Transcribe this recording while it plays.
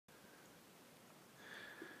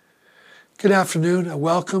Good afternoon and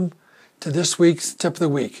welcome to this week's Tip of the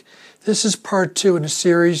Week. This is part 2 in a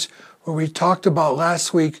series where we talked about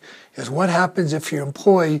last week is what happens if your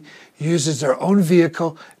employee uses their own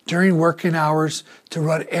vehicle during working hours to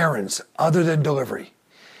run errands other than delivery.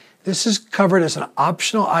 This is covered as an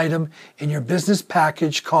optional item in your business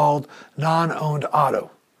package called non-owned auto.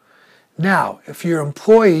 Now, if your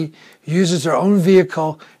employee uses their own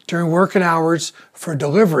vehicle during working hours for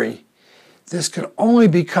delivery, this can only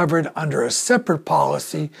be covered under a separate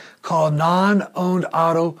policy called non-owned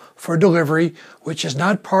auto for delivery, which is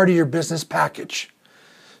not part of your business package.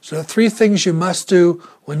 So the 3 things you must do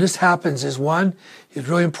when this happens is 1, it's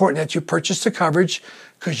really important that you purchase the coverage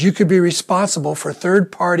because you could be responsible for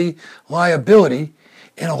third-party liability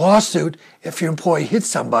in a lawsuit if your employee hits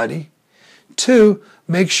somebody. 2,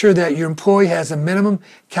 make sure that your employee has a minimum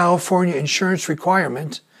California insurance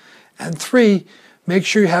requirement. And 3, make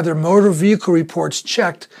sure you have their motor vehicle reports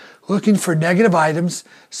checked, looking for negative items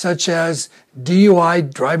such as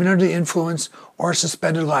DUI, driving under the influence, or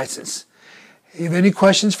suspended license. If you have any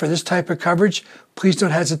questions for this type of coverage, please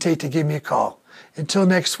don't hesitate to give me a call. Until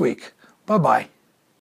next week, bye-bye.